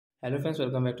Hello friends,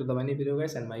 welcome back to the many video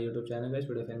guys and my YouTube channel guys.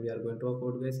 Today friends, we are going to talk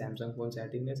about guys Samsung phone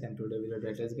setting guys, and today video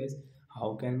address guys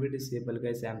how can we disable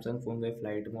guys Samsung phone guys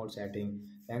flight mode setting.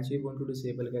 Friends, we want to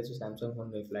disable guys Samsung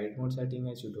phone guys flight mode setting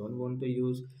guys you don't want to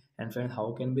use. And friends,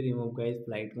 how can we remove guys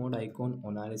flight mode icon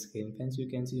on our screen. Friends, you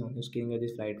can see on your screen guys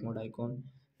this flight mode icon.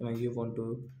 So when you want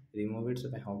to remove it,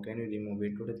 so how can you remove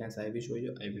it? Today friends, I will show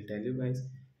you, I will tell you guys.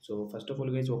 So first of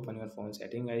all guys, open your phone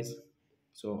setting guys.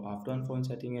 So after on phone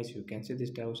setting, as you can see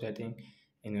this tab setting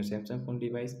in your Samsung phone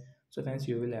device. So friends,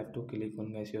 you will have to click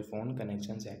on guys your phone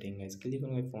connection setting guys. Click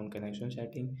on your phone connection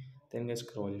setting, then guys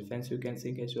scroll. Friends, you can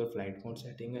see guys your flight mode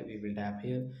setting. We will tap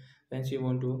here. Friends, you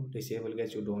want to disable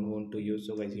guys, you don't want to use,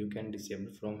 so guys you can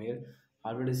disable from here.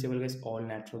 After disable guys, all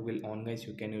network will on guys.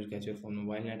 You can use guys your phone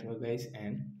mobile network guys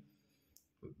and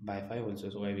Wi-Fi also.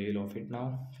 So I will off it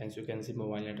now. Friends, you can see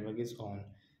mobile network is on.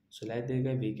 So like that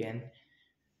guys, we can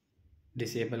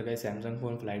disable guys Samsung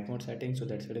phone flight mode setting. So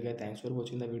that's it guys, thanks for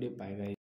watching the video, bye guys.